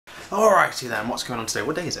Alrighty then, what's going on today?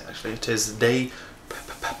 What day is it actually? It is day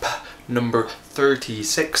number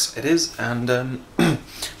 36 it is, and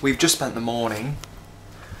we've just spent the morning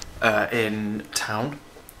in town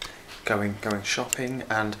going shopping,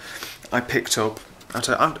 and I picked up,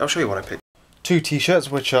 I'll show you what I picked. Two t-shirts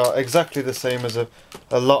which are exactly the same as a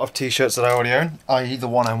lot of t-shirts that I already own, i.e. the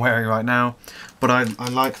one I'm wearing right now, but I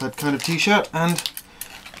like that kind of t-shirt, and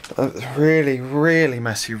a really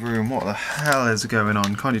messy room. What the hell is going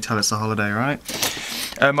on? Can't you tell it's a holiday, right?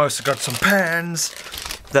 I also got some pens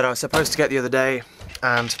that I was supposed to get the other day,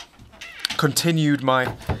 and continued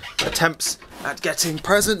my attempts at getting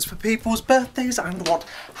presents for people's birthdays and what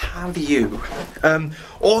have you.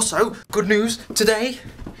 Also, good news, today,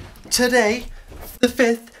 the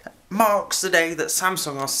 5th, marks the day that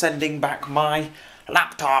Samsung are sending back my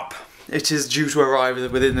laptop. It is due to arrive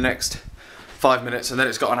within the next 5 minutes, and then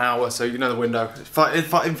it's got an hour, so you know the window. In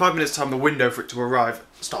 5 minutes time, the window for it to arrive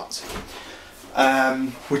starts.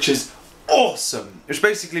 Which is awesome. Which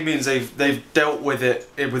basically means they've dealt with it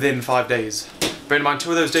within 5 days. Bear in mind,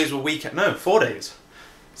 2 of those days were weekend. No, 4 days.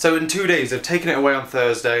 So in 2 days, they've taken it away on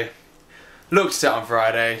Thursday, looked at it on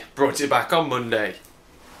Friday, brought it back on Monday.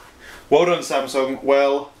 Well done, Samsung.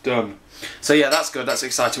 Well done. So yeah, that's good. That's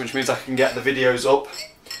exciting, which means I can get the videos up.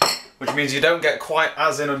 Which means you don't get quite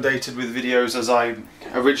as inundated with videos as I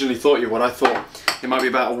originally thought you would. I thought it might be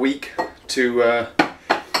about a week to,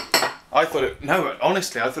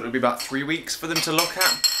 honestly, I thought it would be about 3 weeks for them to look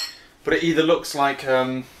at. But it either looks like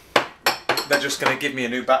they're just going to give me a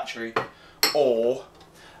new battery, or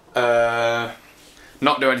not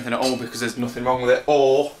do anything at all because there's nothing wrong with it,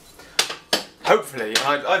 or hopefully,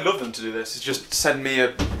 and I'd love them to do this, is just send me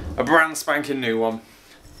a brand spanking new one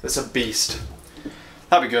that's a beast.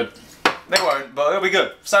 That'd be good. They won't, but it'll be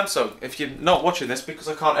good. Samsung, if you're not watching this because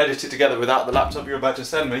I can't edit it together without the laptop you're about to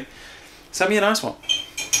send me a nice one.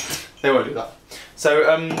 They won't do that. So,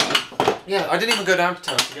 yeah, I didn't even go down to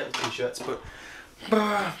town to get the t-shirts, but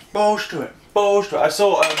balls to it. I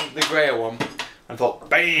saw the greyer one and thought,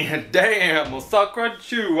 bam, damn, well, suck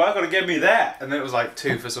you, I gotta get me that. And then it was like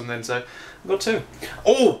 2 for something, so I got 2.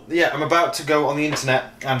 Oh, yeah, I'm about to go on the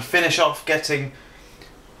internet and finish off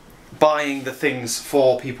buying the things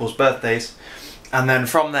for people's birthdays, and then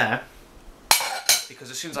from there, because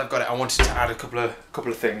as soon as I've got it, I wanted to add a couple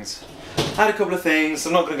of things. I'm not going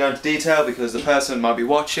to go into detail because the person might be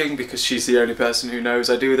watching, because she's the only person who knows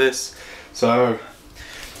I do this. So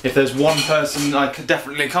if there's one person I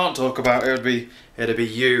definitely can't talk about, it'd be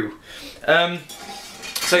you.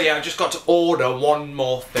 So yeah, I just got to order one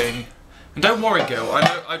more thing. And don't worry, girl. I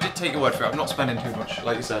know I did take your word for it. I'm not spending too much,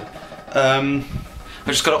 like you said. I've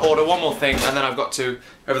just got to order one more thing, and then I've got to,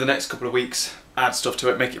 over the next couple of weeks, add stuff to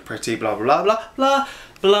it, make it pretty, blah blah blah blah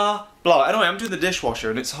blah blah. Anyway, I'm doing the dishwasher,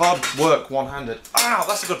 and it's hard work one-handed. Ow,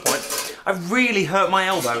 that's a good point. I really hurt my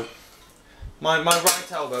elbow. My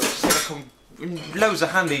right elbow, which is going to come loads of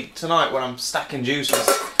handy tonight when I'm stacking juices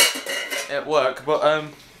at work, but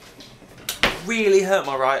really hurt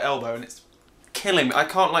my right elbow, and it's killing me. I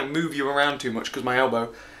can't like move you around too much because my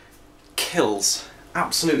elbow kills,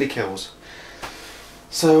 absolutely kills.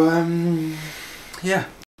 So, yeah.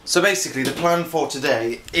 So basically the plan for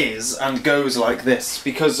today is, and goes like this,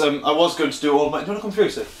 because I was going to do all my... Do you want to come through,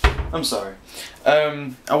 Sid? I'm sorry.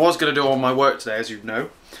 I was going to do all my work today, as you know,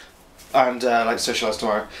 and like socialise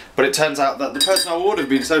tomorrow, but it turns out that the person I would have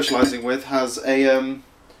been socialising with has a,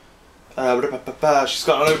 she's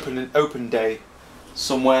got an open day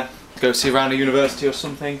somewhere, go see around a university or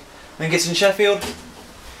something. I think it's in Sheffield,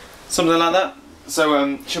 something like that.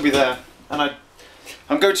 So she'll be there, and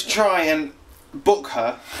I'm going to try and book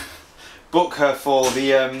her for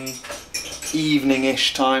the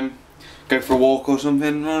evening-ish time, go for a walk or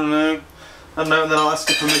something, I don't know, and then I'll ask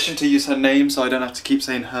her permission to use her name so I don't have to keep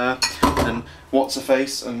saying her and what's her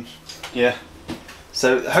face, and yeah.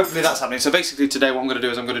 So hopefully that's happening. So basically today what I'm going to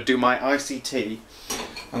do is I'm going to do my ICT.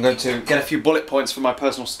 I'm going to get a few bullet points for my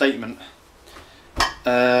personal statement.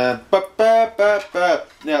 Yeah,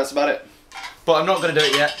 that's about it. But I'm not going to do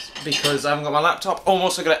it yet because I haven't got my laptop. I'm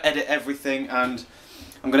also going to edit everything, and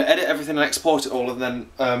I'm going to edit everything and export it all, and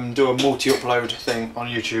then do a multi-upload thing on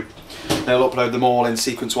YouTube. And I'll upload them all in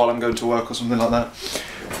sequence while I'm going to work or something like that.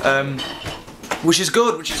 Which is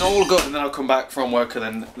good, which is all good, and then I'll come back from work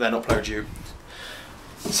and then upload you.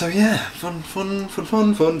 So yeah, fun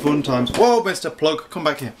times. Whoa, Mr. Plug, come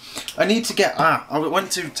back here. I need to get, I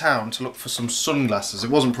went to town to look for some sunglasses.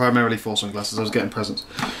 It wasn't primarily for sunglasses, I was getting presents.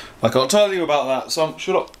 I can't tell you about that, so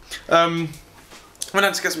shut up. I went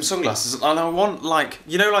out to get some sunglasses, and I want, like,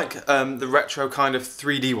 you know, like the retro kind of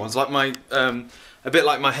 3D ones, like my A bit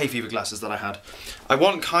like my hay fever glasses that I had. I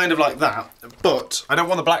want kind of like that, but I don't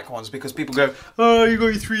want the black ones because people go, oh, you got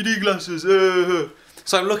your 3D glasses.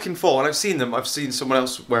 So I'm looking for, and I've seen them. I've seen someone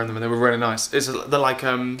else wearing them, and they were really nice. They're like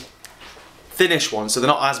thinnish ones, so they're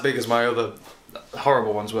not as big as my other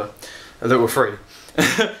horrible ones were that were free.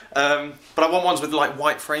 But I want ones with like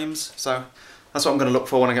white frames, so that's what I'm going to look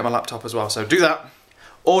for when I get my laptop as well. So do that,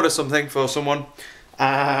 order something for someone,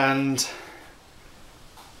 and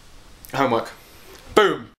homework.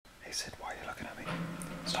 Boom! Hey Sid, why are you looking at me?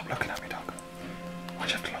 Stop looking at me, dog. Why'd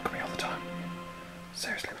you have to look at me all the time?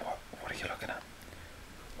 Seriously, what are you looking at?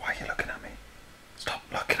 Why are you looking at me? Stop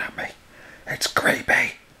looking at me. It's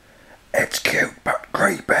creepy. It's cute, but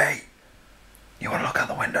creepy. You want to look out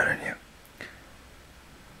the window, don't you?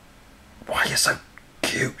 Why are you so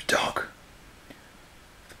cute, dog?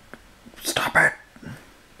 Stop it.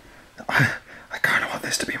 I kind of want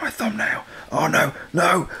this to be my thumbnail. Oh no,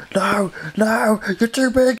 no, no, no, you're too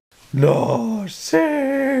big. No,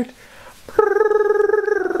 Sid.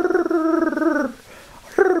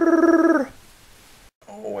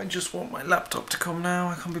 Oh, I just want my laptop to come now.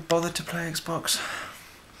 I can't be bothered to play Xbox.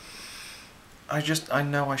 I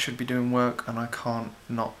know I should be doing work and I can't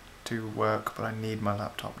not do work, but I need my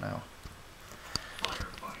laptop now.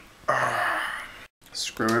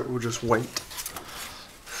 Screw it, we'll just wait.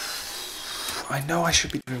 I know I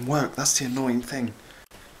should be doing work, that's the annoying thing.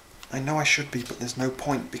 I know I should be, but there's no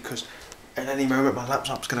point because at any moment my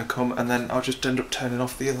laptop's going to come and then I'll just end up turning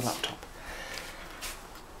off the other laptop.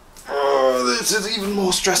 Oh, this is even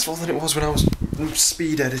more stressful than it was when I was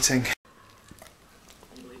speed editing.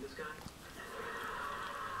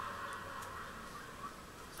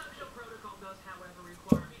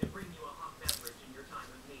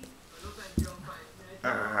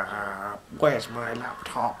 Where's my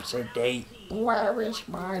laptop, Sydney? Where is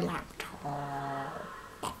my laptop?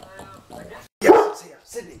 Yes, it's here.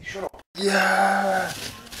 Sydney, shut up. Yeah!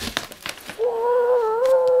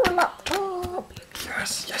 Oh, laptop!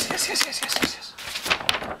 Yes, yes, yes, yes, yes, yes, yes, yes.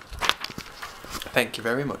 Thank you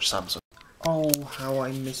very much, Samsung. Oh, how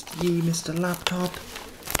I missed ye, Mr. Laptop.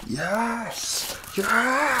 Yes!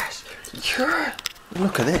 Yes! Yes!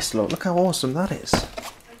 Look at this, look how awesome that is.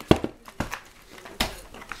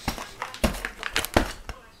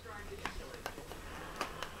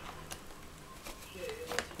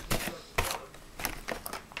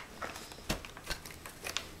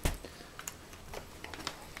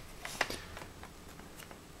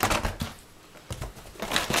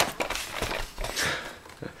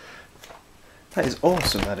 That is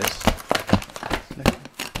awesome, that is.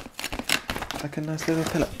 Like a nice little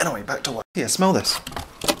pillow. Anyway, back to work. Here, smell this.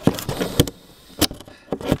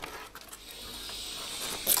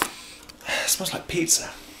 It smells like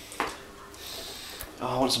pizza. Oh,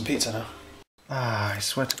 I want some pizza now. Ah, I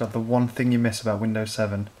swear to God, the one thing you miss about Windows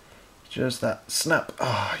 7 is just that snap.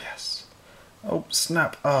 Ah, oh, yes. Oh,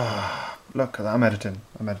 snap. Ah, oh, look at that. I'm editing,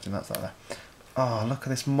 that's that there. Ah, oh, look at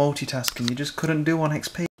this multitasking you just couldn't do on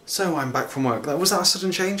XP. So I'm back from work. Was that a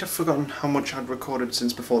sudden change? I've forgotten how much I'd recorded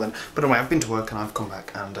since before then. But anyway, I've been to work and I've come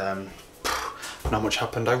back and not much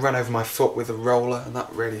happened. I ran over my foot with a roller and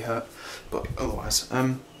that really hurt. But otherwise,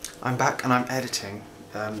 I'm back and I'm editing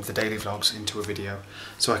the daily vlogs into a video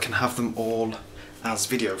so I can have them all as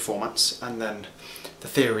video formats. And then the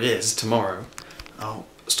theory is tomorrow I'll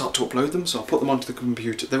start to upload them. So I'll put them onto the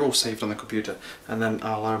computer. They're all saved on the computer, and then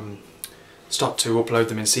I'll start to upload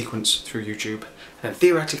them in sequence through YouTube. And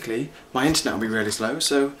theoretically, my internet will be really slow,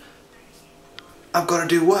 so I've got to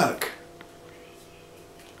do work.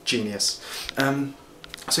 Genius.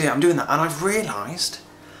 So yeah, I'm doing that, and I've realised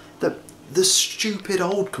that the stupid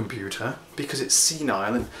old computer, because it's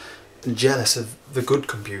senile and jealous of the good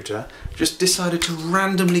computer, just decided to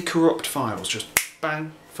randomly corrupt files. Just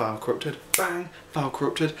bang, file corrupted, bang, file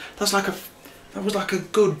corrupted. That was like a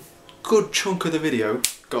good chunk of the video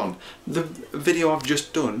gone. The video I've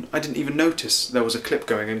just done, I didn't even notice there was a clip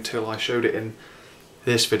going until I showed it in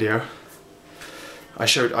this video.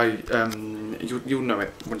 You'll know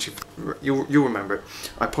it once you'll remember it.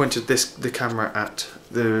 I pointed the camera at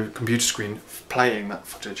the computer screen playing that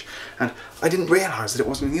footage, and I didn't realise that it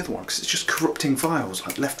wasn't in the other one because it's just corrupting files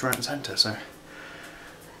like left, right and centre. So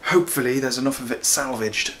hopefully there's enough of it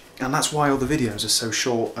salvaged, and that's why all the videos are so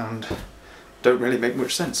short and don't really make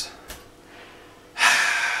much sense.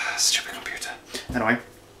 Stupid computer. Anyway,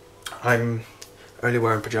 I'm only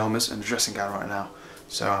wearing pyjamas and a dressing gown right now,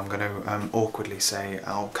 so I'm going to awkwardly say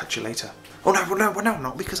I'll catch you later. Oh no,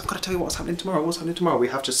 not because I've got to tell you what's happening tomorrow. What's happening tomorrow? We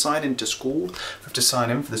have to sign into school. We have to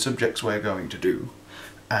sign in for the subjects we're going to do,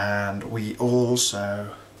 and we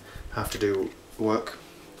also have to do work,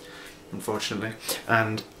 unfortunately.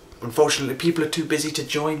 And unfortunately people are too busy to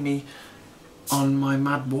join me on my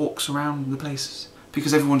mad walks around the places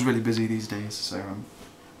because everyone's really busy these days, so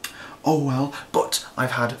oh well. But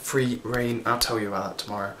I've had free reign. I'll tell you about that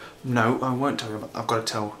tomorrow. No, I won't tell you about. I've got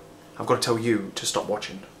to tell you to stop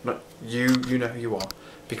watching. But you know who you are,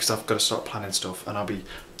 because I've got to start planning stuff and I'll be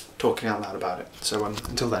talking out loud about it. So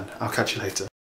until then, I'll catch you later.